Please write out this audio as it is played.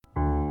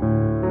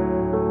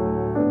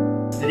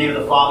In the name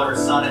of the Father,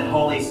 Son, and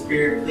Holy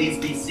Spirit, please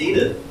be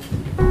seated.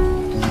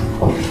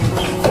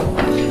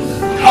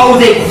 Oh,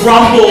 they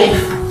grumbled.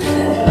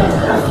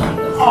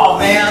 Oh,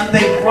 man,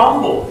 they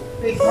grumbled.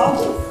 They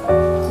grumbled.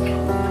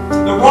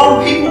 The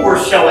wrong people were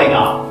showing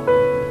up,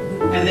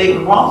 and they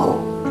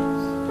grumbled.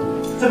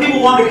 Some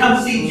people wanted to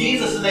come see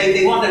Jesus, and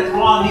they wanted to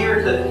draw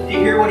near to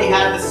hear what he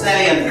had to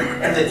say,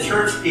 and the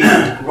church people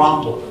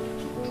grumbled.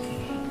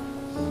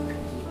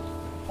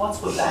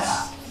 What's with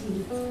that?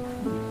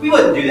 We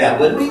wouldn't do that,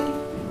 would we?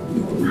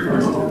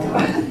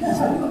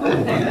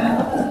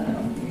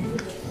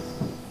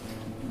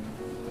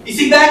 You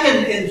see, back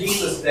in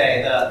Jesus'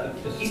 day, the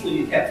people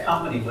you kept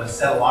company with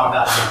said a lot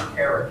about your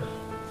character.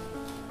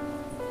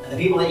 And the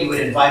people that you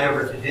would invite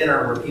over to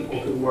dinner were people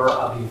who were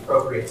of the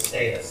appropriate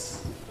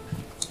status.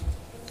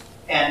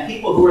 And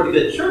people who were the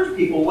good church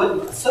people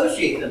wouldn't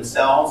associate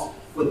themselves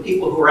with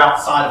people who were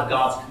outside of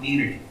God's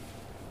community.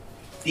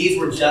 These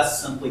were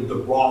just simply the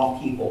wrong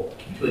people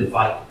to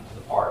invite to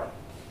the party.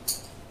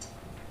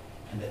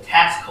 And the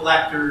tax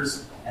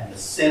collectors, and the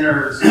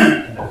sinners,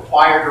 and the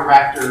choir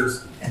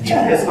directors, and the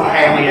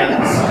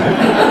Episcopalians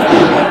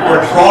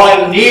were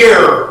drawing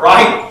near,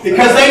 right?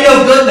 Because they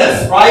know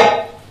goodness,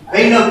 right?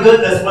 They know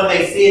goodness when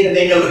they see it, and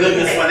they know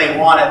goodness when they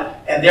want it,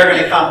 and they're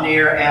going to come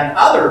near, and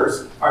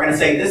others are going to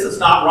say, this is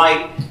not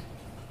right.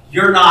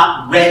 You're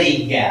not ready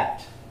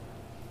yet.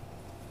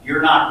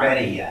 You're not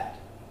ready yet.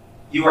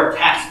 You are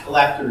tax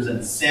collectors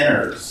and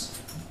sinners.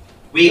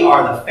 We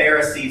are the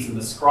Pharisees and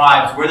the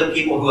scribes. We're the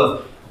people who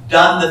have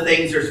done the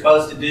things you're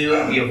supposed to do,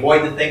 and we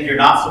avoid the things you're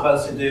not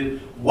supposed to do.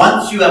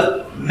 Once you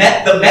have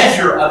met the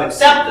measure of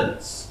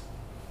acceptance,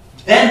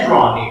 then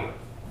draw near.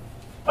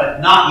 But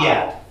not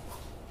yet.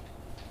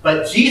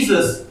 But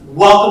Jesus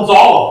welcomes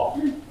all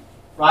of them.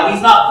 Right?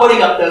 He's not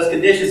putting up those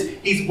conditions.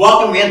 He's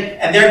welcoming in,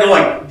 and they're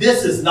going,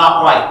 this is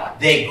not right.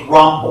 They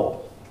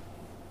grumble.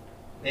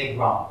 They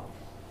grumble.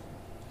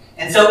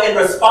 And so in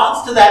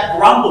response to that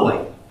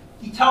grumbling,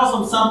 he tells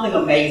them something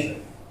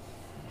amazing.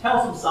 He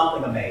tells them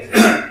something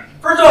amazing.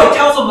 First of all, he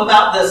tells them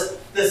about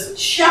this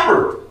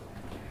shepherd.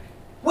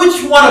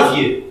 Which one of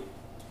you?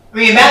 I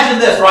mean, imagine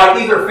this, right?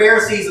 These are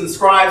Pharisees and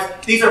scribes.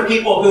 These are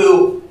people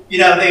who, they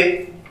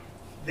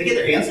get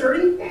their hands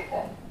dirty.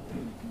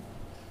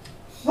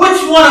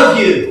 Which one of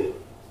you,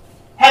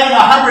 having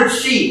 100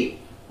 sheep?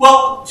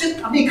 Well,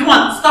 come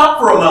on, stop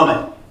for a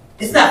moment.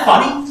 Isn't that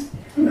funny?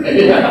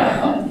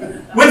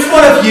 Which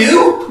one of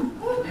you?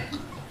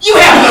 You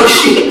have no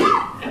sheep.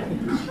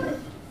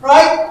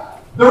 Right?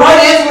 The right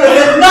answer would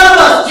have been, none of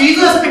us,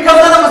 Jesus, because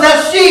none of us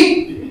have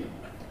sheep.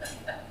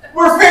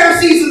 We're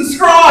Pharisees and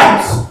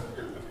scribes.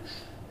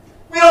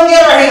 We don't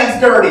get our hands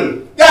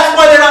dirty. That's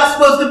why they're not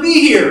supposed to be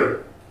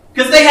here,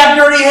 because they have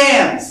dirty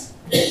hands.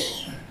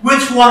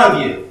 Which one of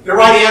you? The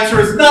right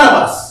answer is none of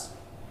us.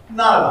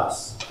 None of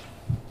us.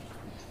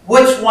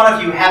 Which one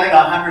of you, having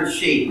 100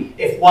 sheep,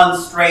 if one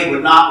strayed,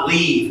 would not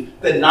leave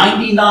the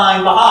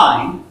 99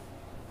 behind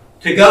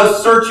to go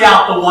search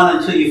out the one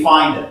until you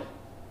find it?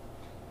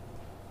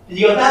 And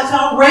you go, that's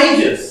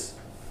outrageous.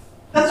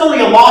 That's only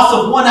a loss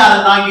of 1 out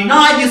of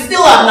 99. You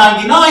still have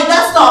 99.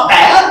 That's not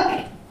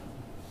bad.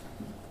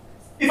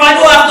 If I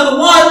go after the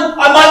one,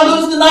 I might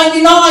lose the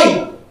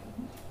 99.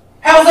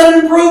 How's that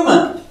an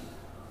improvement?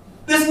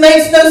 This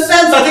makes no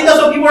sense. I think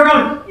that's what people are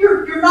going,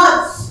 you're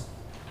nuts.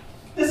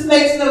 This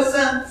makes no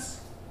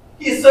sense.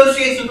 He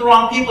associates with the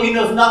wrong people. He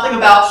knows nothing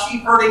about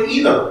sheep herding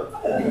either.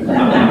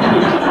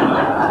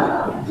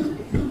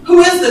 Who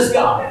is this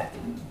guy?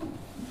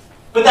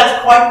 But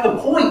that's quite the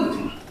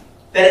point,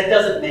 that it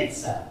doesn't make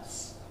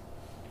sense.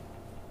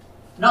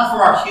 Not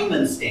from our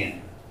human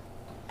standard.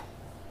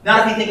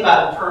 Not if you think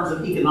about it in terms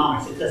of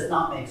economics. It does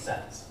not make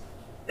sense.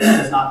 It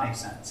does not make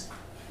sense.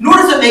 Nor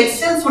does it make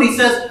sense when he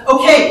says,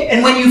 okay,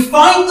 and when you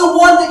find the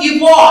one that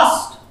you've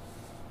lost,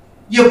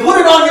 you put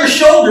it on your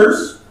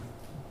shoulders,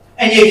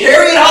 and you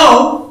carry it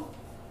home,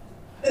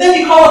 and then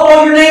you call up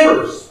all your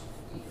neighbors.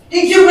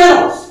 Hey, Jim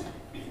Reynolds.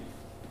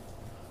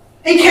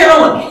 Hey,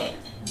 Carolyn.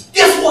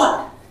 Guess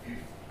what?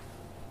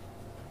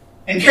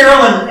 And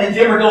Carolyn and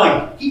Jim are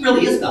going, he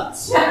really is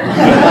nuts. I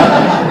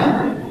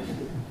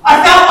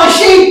found my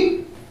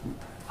sheep.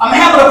 I'm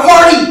having a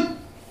party.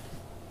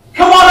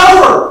 Come on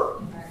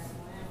over.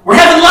 We're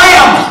having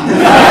lamb.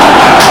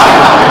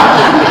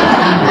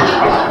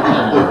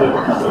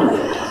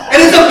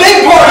 And it's a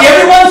big party.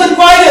 Everyone's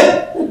invited.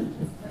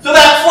 So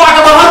that flock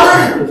of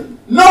 100,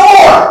 no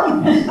more.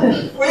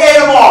 We ate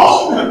them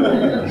all.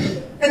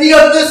 And you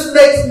go, this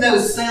makes no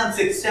sense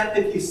except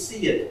if you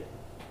see it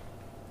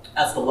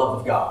as the love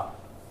of God.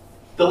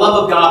 The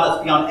love of God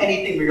that's beyond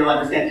anything we really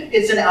understand.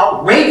 It's an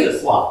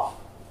outrageous love.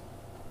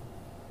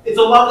 It's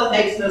a love that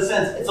makes no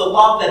sense. It's a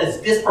love that is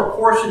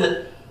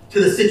disproportionate to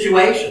the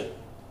situation.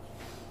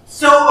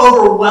 So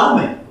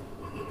overwhelming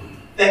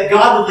that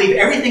God would leave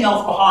everything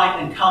else behind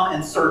and come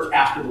and search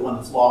after the one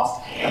that's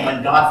lost. And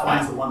when God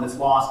finds the one that's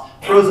lost,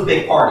 throws a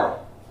big party.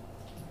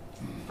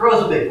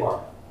 Throws a big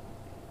party.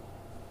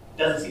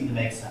 Doesn't seem to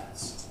make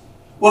sense.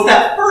 Well, if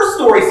that first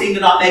story seemed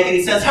to not make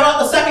any sense, how about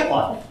the second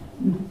one?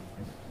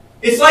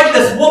 It's like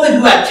this woman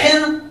who had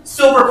 10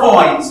 silver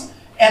coins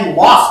and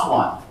lost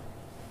one.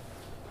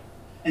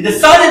 And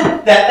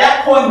decided that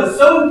that coin was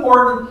so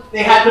important,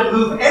 they had to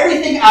move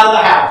everything out of the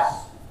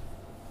house.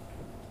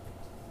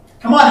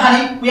 Come on,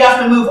 honey, we have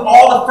to move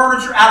all the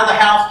furniture out of the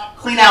house,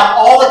 clean out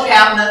all the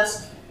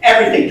cabinets,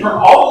 everything. Turn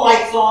all the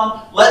lights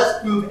on.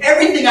 Let's move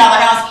everything out of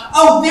the house.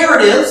 Oh, there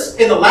it is,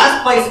 in the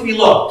last place we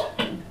looked.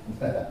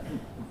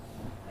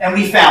 And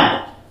we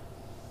found it.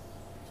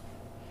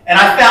 And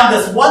I found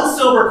this one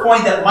silver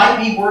coin that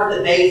might be worth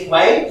a day's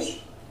wage.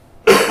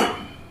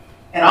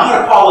 And I'm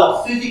going to call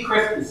up Susie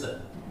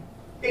Christensen.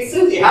 Hey,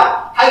 Susie,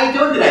 how you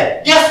doing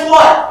today? Guess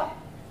what?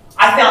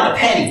 I found a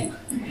penny.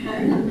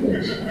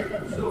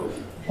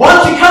 Why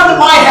don't you come to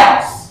my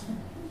house?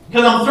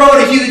 Because I'm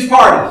throwing a huge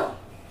party.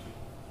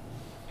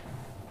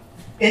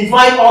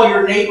 Invite all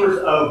your neighbors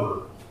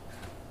over.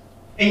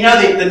 And you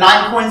know the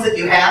 9 coins that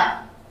you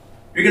have?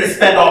 You're going to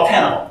spend all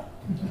 10 of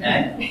them.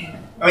 Okay?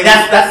 I mean,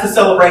 that's the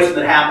celebration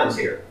that happens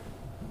here.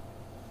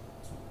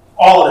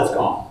 All of it's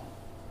gone.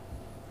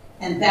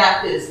 And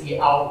that is the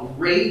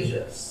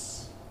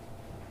outrageous,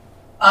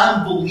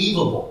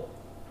 unbelievable,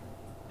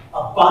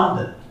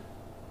 abundant,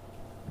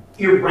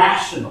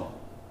 irrational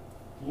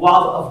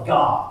love of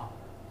God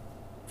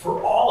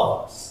for all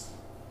of us.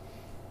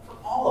 For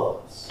all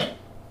of us.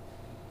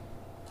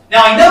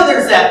 Now, I know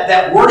there's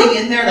that wording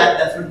in there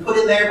that's been put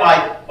in there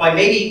by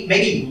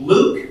maybe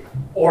Luke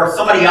or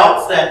somebody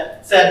else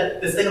that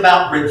said this thing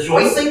about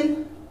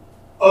rejoicing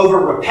over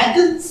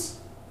repentance.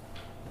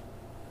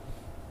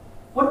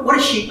 What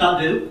does sheep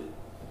not do?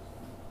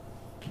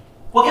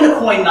 What can a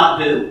coin not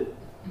do?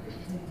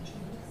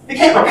 They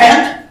can't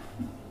repent.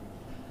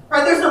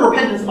 Right? There's no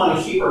repentance among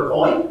a sheep or a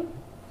coin.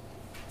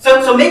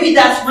 So maybe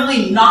that's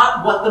really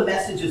not what the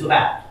message is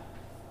about.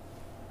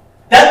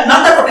 Not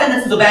that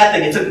repentance is a bad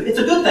thing. It's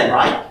a good thing,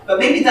 right? But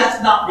maybe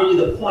that's not really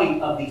the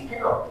point of these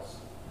parables.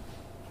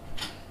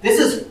 This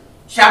is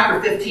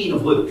chapter 15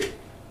 of Luke.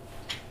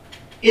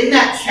 In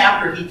that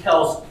chapter, he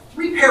tells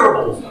 3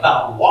 parables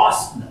about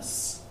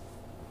lostness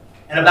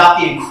and about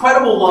the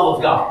incredible love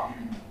of God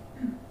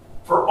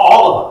for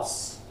all of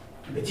us,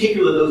 in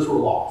particular those who are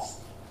lost.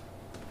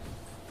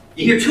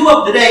 You hear 2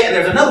 of them today, and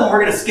there's another one we're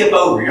going to skip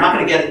over. You're not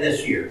going to get it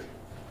this year.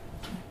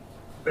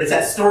 But it's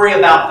that story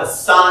about the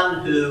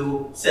son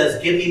who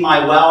says, give me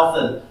my wealth,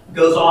 and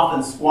goes off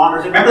and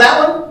squanders it. Remember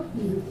that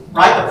one?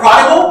 Right? The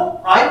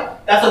prodigal?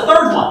 Right? That's the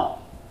 3rd one.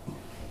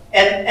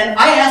 And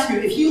I ask you,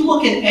 if you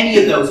look in any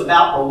of those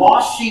about the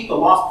lost sheep, the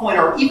lost coin,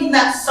 or even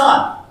that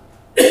son,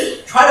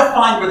 try to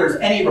find where there's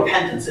any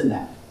repentance in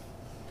that.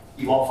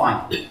 You won't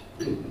find it.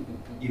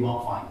 You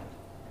won't find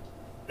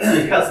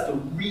it. Because the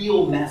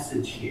real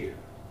message here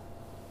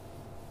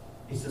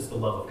is just the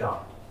love of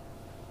God.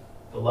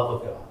 The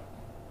love of God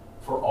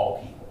for all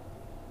people.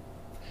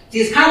 See,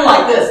 it's kind of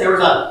like this. There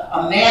was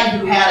a man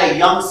who had a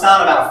young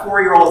son, about a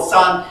 4-year-old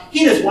son.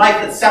 He and his wife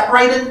had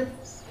separated,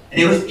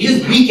 and it was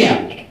his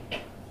weekend to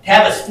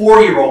have his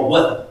 4-year-old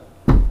with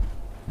him.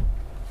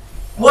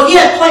 Well, he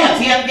had plans.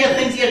 He had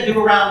things he had to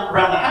do around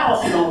the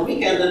house, on the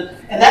weekend,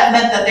 and that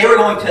meant that they were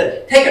going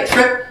to take a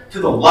trip to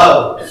the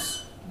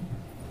Lowe's.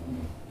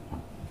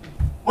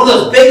 One of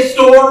those big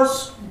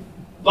stores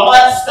with all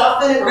that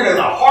stuff in it. We're going to go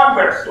to the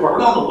hardware store. We're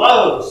going to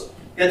Lowe's.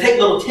 I'm going to take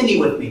little Timmy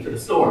with me to the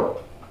store.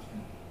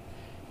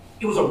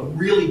 It was a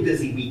really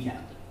busy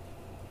weekend.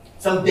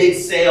 Some big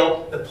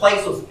sale. The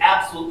place was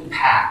absolutely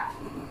packed.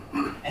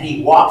 And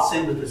he walks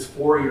in with his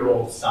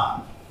 4-year-old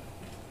son.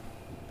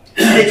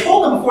 And they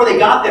told him before they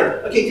got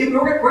there, okay, Tim,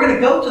 we're going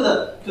to go to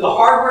the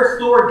hardware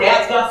store.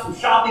 Dad's got some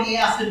shopping he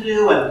has to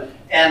do,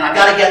 and I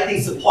got to get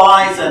these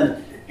supplies,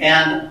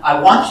 and I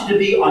want you to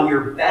be on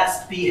your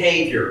best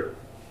behavior.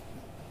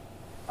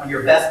 On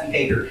your best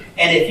behavior.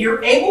 And if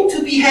you're able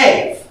to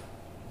behave,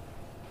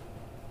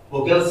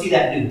 we'll go see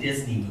that new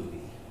Disney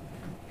movie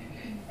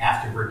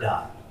after we're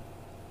done.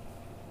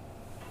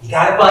 You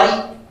got it,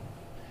 buddy?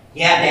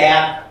 Yeah,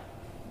 Dad.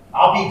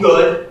 I'll be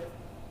good.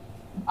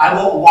 I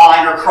won't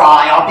whine or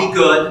cry. I'll be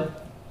good.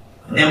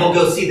 And then we'll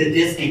go see the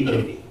Disney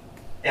movie.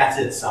 That's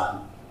it,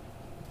 son.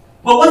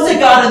 But once they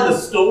got in the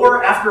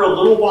store, after a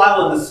little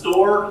while in the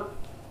store,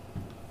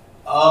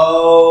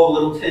 oh,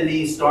 little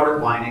Timmy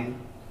started whining.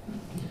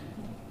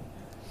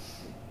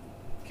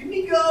 Can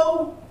we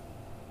go?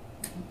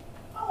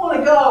 I want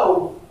to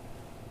go.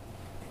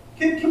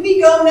 Can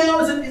we go now?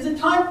 Is it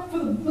time for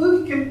the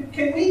movie?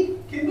 Can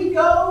we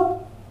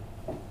go?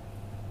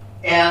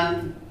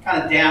 And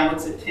kind of Dan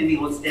looks at Timmy,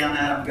 looks down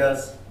at him, and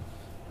goes,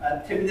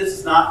 Timmy, this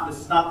is not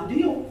the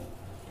deal.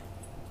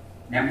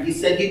 Remember, you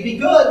said you'd be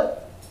good,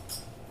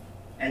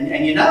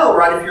 and you know,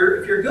 right? If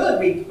you're good,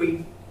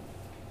 we.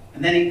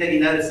 And then he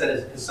noticed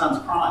that his son's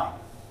crying,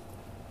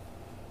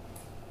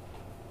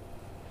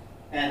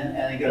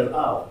 and he goes,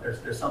 oh,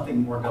 there's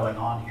something more going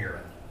on here.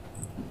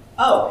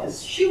 Oh,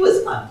 his shoe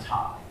is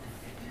untied,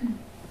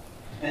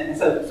 and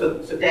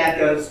so Dad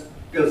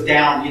goes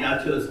down,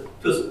 to his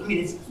I mean,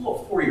 it's a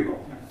little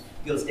 4-year-old.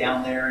 He goes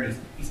down there, and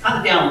he's kind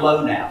of down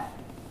low now.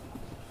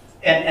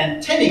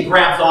 And Timmy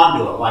grabs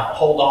onto him, like,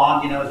 hold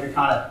on, as you're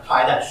trying to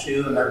tie that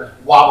shoe, and they're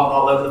wobbling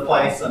all over the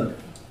place. And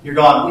You're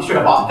going, we should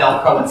have bought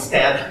Velcro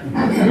instead.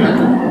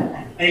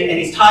 and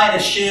he's tying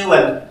his shoe,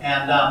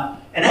 and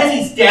as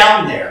he's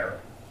down there,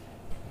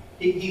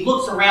 he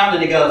looks around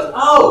and he goes,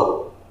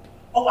 oh,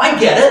 I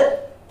get it.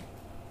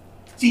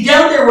 See,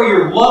 down there where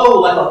you're low,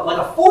 like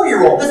a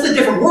 4-year-old, this is a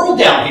different world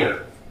down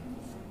here.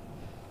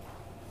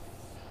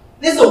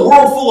 This is a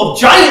world full of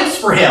giants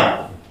for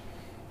him.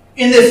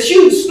 In this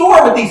huge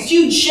store with these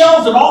huge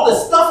shelves and all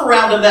this stuff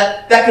around him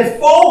that could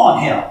fall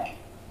on him.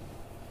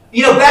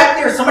 You know, back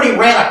there somebody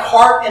ran a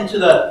cart into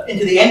the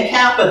end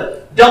cap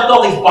and dumped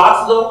all these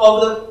boxes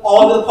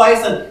all over the place,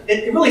 and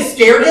it really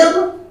scared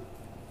him.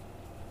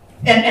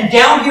 And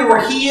down here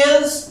where he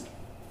is,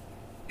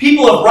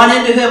 people have run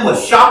into him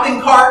with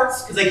shopping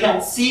carts because they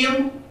can't see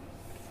him.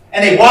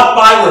 And they walk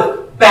by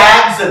with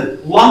bags and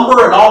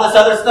lumber and all this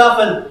other stuff.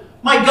 And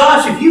my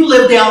gosh, if you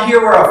live down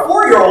here where a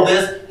 4-year-old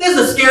is, this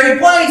is a scary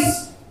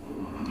place.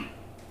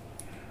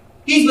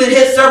 He's been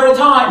hit several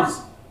times.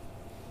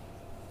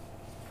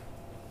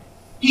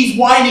 He's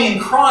whining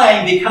and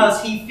crying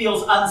because he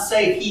feels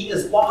unsafe. He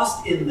is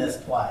lost in this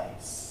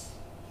place.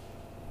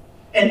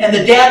 And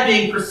the dad,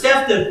 being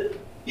perceptive,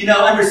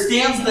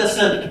 understands this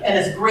and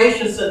is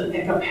gracious and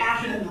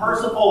compassionate and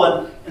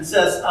merciful and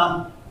says,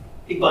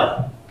 hey,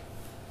 buddy,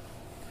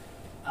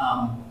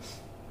 how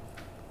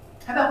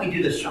about we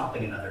do this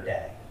shopping another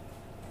day?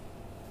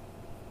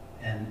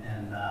 And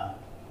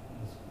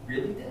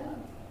really, Dad?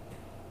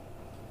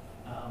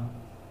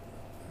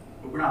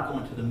 But we're not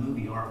going to the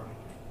movie, are we?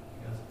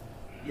 He goes,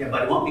 yeah,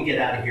 buddy, why don't we get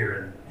out of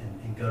here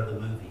and go to the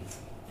movies?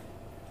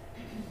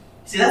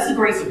 See, that's the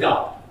grace of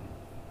God.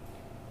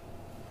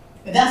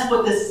 And that's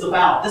what this is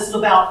about. This is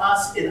about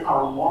us in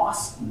our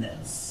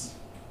lostness,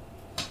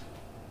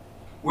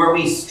 where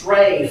we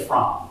stray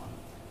from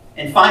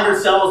and find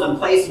ourselves in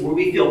places where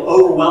we feel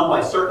overwhelmed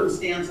by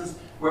circumstances,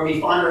 where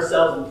we find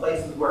ourselves in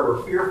places where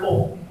we're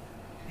fearful.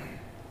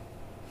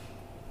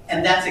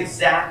 And that's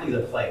exactly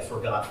the place where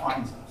God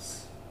finds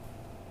us.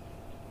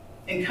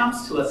 And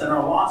comes to us in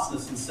our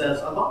lostness and says,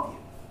 I love you.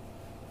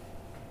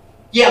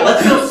 Yeah,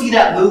 let's go see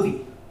that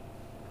movie.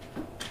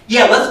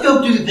 Yeah, let's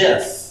go do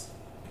this.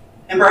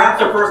 And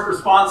perhaps our first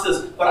response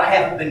is, but I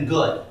haven't been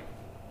good.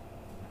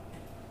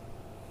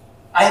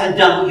 I haven't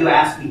done what you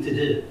asked me to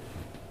do.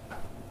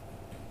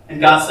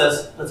 And God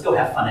says, let's go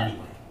have fun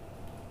anyway.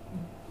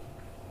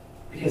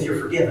 Because you're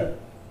forgiven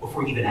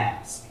before you even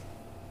ask.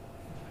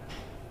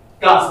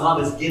 God's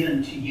love is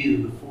given to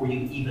you before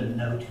you even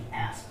know to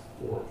ask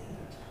for it.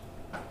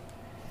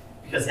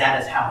 Because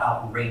that is how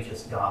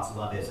outrageous God's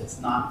love is.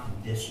 It's not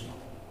conditional.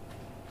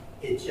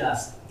 It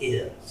just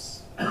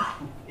is.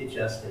 It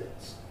just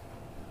is.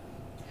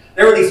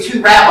 There were these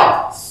 2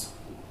 rabbis.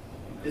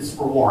 This is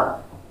for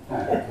Warren.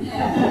 There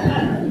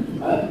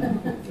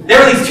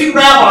were these 2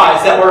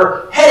 rabbis that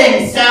were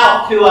heading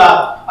south to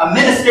a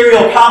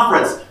ministerial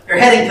conference. They're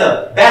heading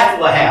to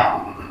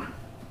Bethlehem,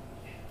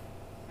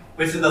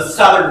 which is in the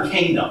southern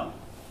kingdom.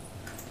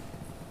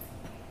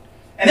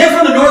 And they're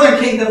from the northern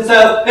kingdom,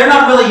 so they're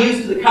not really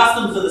used to the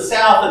customs of the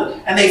south.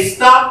 And they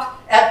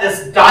stopped at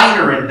this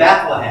diner in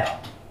Bethlehem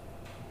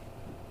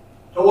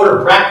to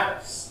order breakfast.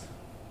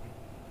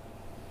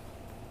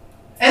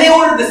 And they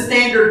ordered the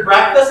standard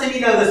breakfast, and you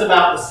know this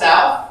about the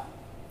South,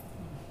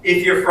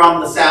 if you're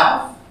from the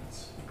South.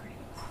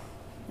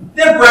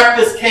 Their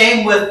breakfast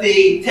came with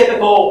the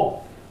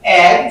typical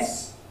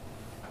eggs,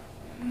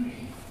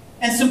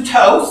 and some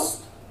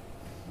toast,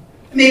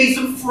 maybe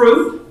some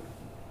fruit.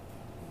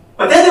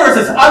 But then there was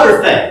this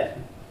other thing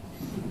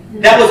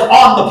that was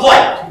on the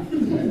plate.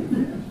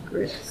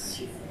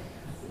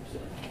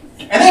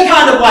 And they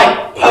kind of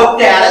like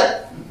poked at it.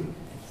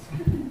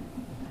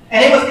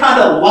 And it was kind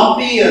of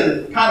lumpy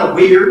and kind of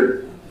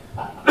weird.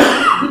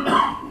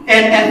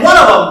 And one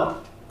of them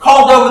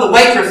called over the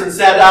waitress and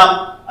said,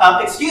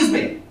 excuse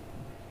me,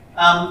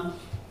 I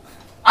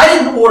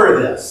didn't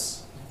order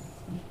this.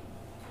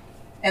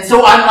 And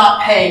so I'm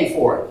not paying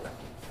for it.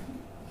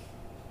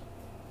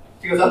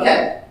 She goes,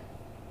 okay.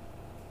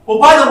 Well,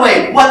 by the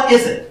way, what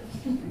is it?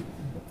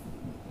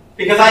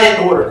 Because I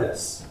didn't order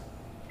this.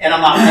 And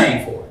I'm not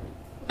paying for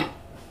it.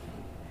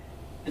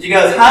 And she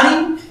goes,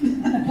 honey,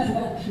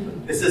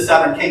 this is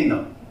Southern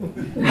Kingdom.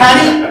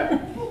 Honey,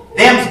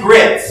 them's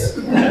grits.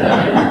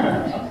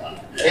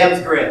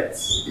 Them's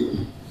grits.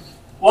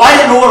 Well, I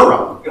didn't order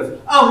them. He goes,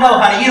 oh no,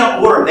 honey, you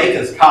don't order them, they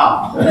just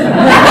come.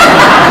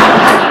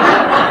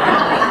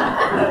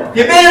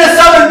 You've been in a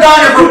Southern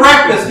diner for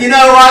breakfast, you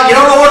know, right? You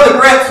don't order the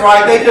grits,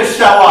 right? They just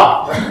show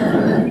up.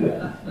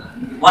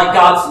 Like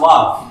God's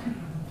love.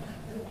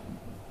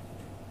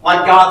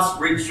 Like God's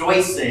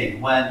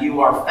rejoicing when you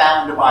are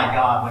found by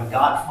God, when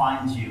God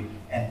finds you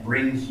and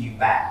brings you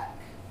back.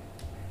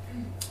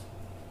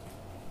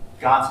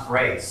 God's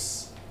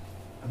grace,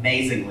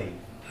 amazingly,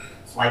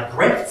 it's like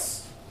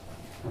grits.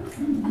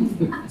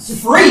 It's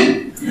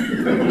free.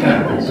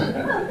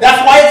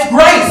 That's why it's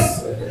grace.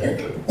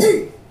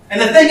 And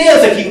the thing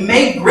is, if you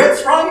made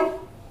grits right,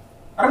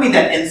 I don't mean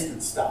that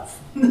instant stuff.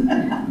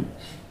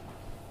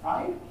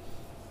 Right?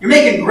 You're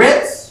making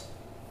grits.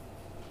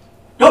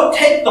 Don't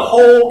take the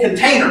whole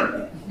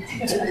container.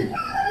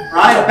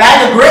 right? A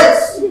bag of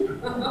grits.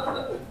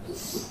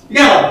 You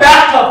got a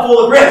bathtub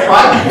full of grits,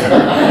 right?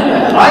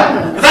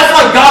 Right? Because that's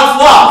like God's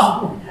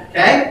love.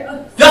 Okay?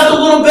 Just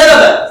a little bit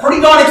of it.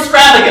 Pretty darn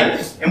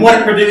extravagant in what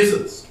it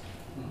produces.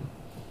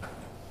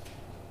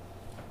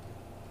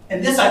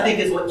 And this, I think,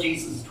 is what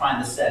Jesus is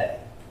trying to say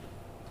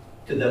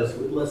to those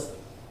who would listen.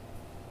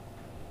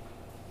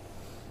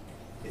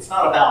 It's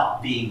not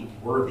about being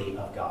worthy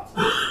of God's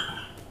love.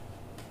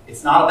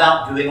 It's not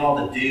about doing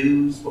all the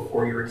do's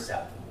before you're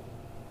acceptable.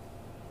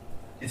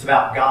 It's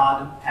about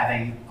God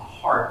having a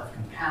heart of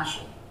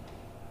compassion,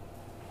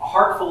 a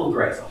heart full of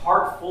grace, a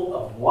heart full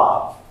of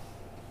love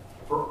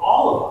for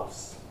all of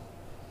us.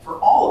 For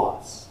all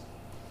of us.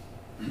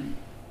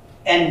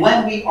 And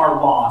when we are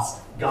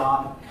lost,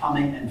 God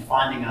coming and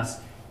finding us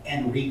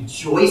and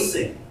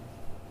rejoicing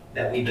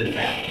that we've been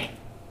found.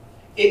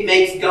 It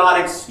makes God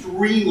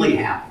extremely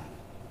happy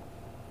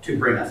to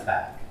bring us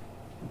back.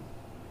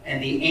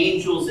 And the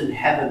angels in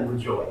heaven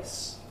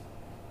rejoice.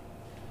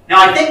 Now,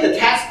 I think the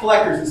tax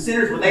collectors and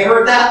sinners, when they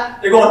heard that,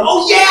 they're going,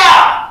 oh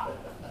yeah!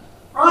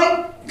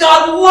 Right?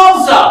 God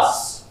loves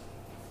us.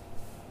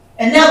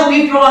 And now that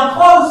we've drawn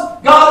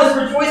close, God is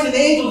rejoicing, the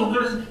angels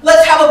are rejoicing.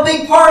 Let's have a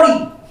big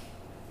party.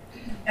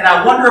 And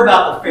I wonder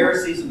about the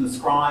Pharisees and the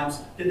scribes.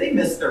 Did they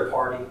miss their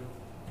party?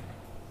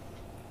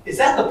 Is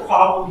that the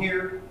problem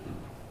here?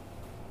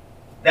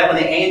 That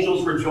when the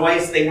angels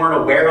rejoice, they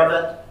weren't aware of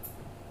it?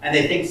 And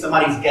they think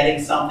somebody's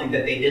getting something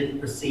that they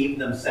didn't receive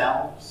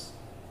themselves?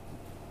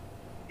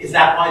 Is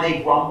that why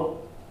they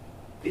grumble?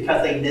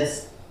 Because they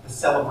missed the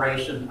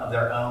celebration of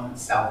their own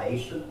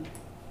salvation?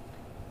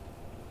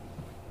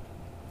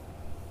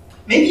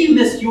 Maybe you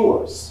missed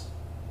yours.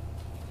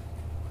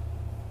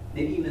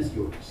 Maybe you missed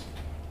yours.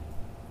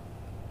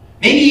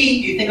 Maybe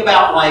you think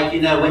about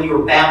when you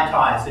were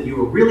baptized and you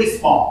were really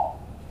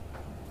small.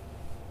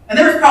 And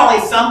there's probably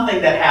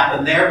something that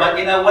happened there, but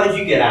what did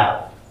you get out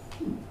of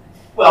it?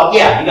 Well,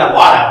 yeah, you got a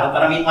lot out of it,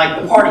 but I mean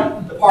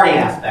the party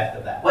aspect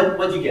of that.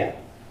 What'd you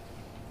get?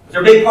 Was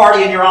there a big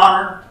party in your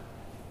honor?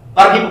 A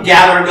lot of people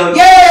gather and go,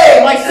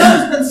 yay, my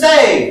son's been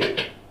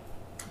saved.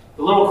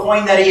 The little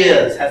coin that he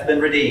is has been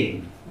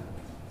redeemed.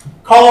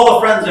 Call all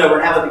the friends over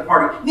and have a big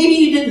party. Maybe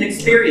you didn't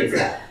experience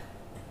that.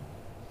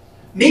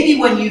 Maybe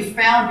when you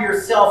found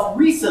yourself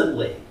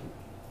recently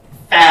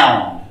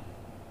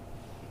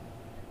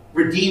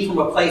redeemed from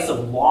a place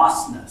of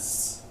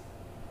lostness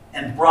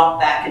and brought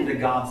back into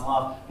God's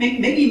love,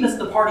 maybe you missed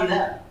the party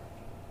then.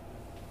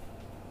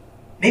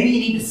 Maybe you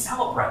need to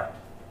celebrate.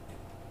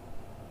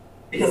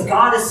 Because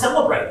God is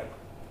celebrating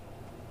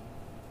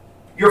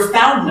your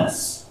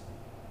foundness.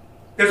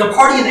 There's a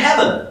party in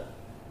heaven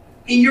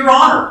in your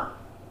honor.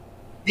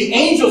 The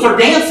angels are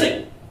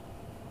dancing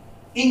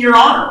in your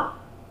honor.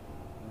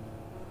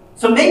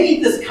 So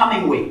maybe this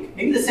coming week,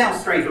 maybe this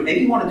sounds strange, but maybe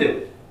you want to do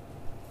it.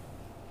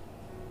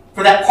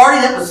 For that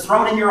party that was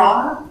thrown in your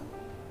honor,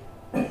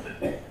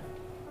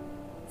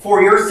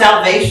 for your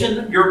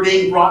salvation, you're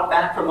being brought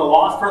back from the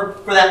lost,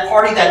 for that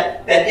party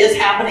that is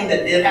happening,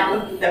 that did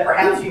happen, that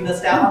perhaps you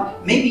missed out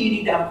on, maybe you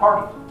need to have a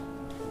party.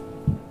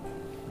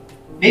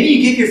 Maybe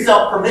you give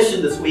yourself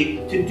permission this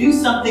week to do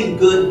something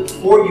good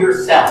for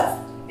yourself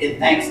in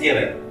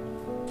Thanksgiving.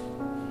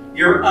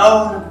 Your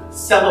own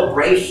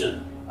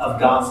celebration of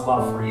God's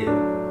love for you.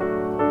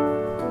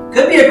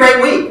 Could be a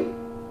great week.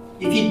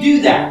 If you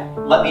do that,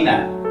 let me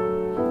know.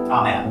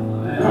 Amen.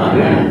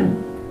 Amen.